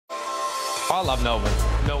I love Melbourne.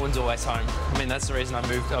 Melbourne's always home. I mean, that's the reason I've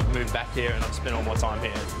moved back here and I've spent all my time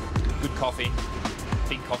here. Good coffee,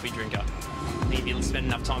 big coffee drinker. I think if you spend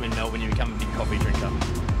enough time in Melbourne, you become a big coffee drinker.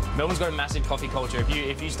 Melbourne's got a massive coffee culture.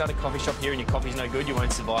 If you start a coffee shop here and your coffee's no good, you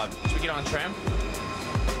won't survive. Should we get on a tram?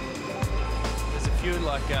 There's a few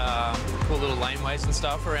like cool little laneways and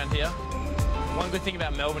stuff around here. One good thing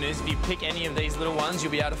about Melbourne is if you pick any of these little ones,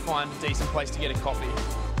 you'll be able to find a decent place to get a coffee.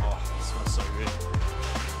 Oh, this smells so good.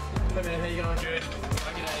 Hey man, how you going? Good.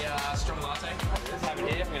 Can I get a strong latte? Just have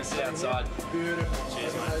it here. I'm going to sit outside. Beautiful.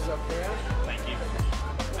 Cheers, mate. Thank you.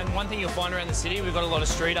 And one thing you'll find around the city, we've got a lot of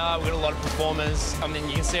street art, we've got a lot of performers. I mean,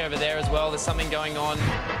 you can see over there as well, there's something going on.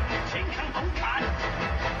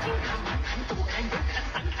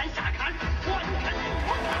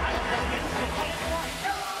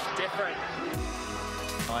 Different.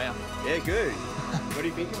 Oh yeah. Yeah, good. What do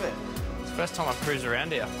you think of it? It's the first time I've cruised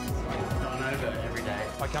around here. Going over every day.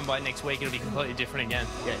 If I come by next week, it'll be completely different again.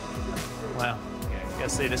 Yeah. Wow. You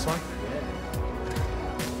guys see this one?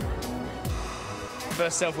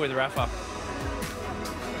 First selfie with Rafa.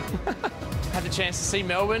 Had the chance to see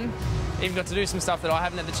Melbourne. Even got to do some stuff that I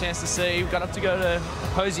haven't had the chance to see. Got up to go to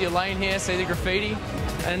Hosier Lane here, see the graffiti,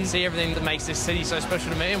 and see everything that makes this city so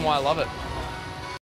special to me and why I love it.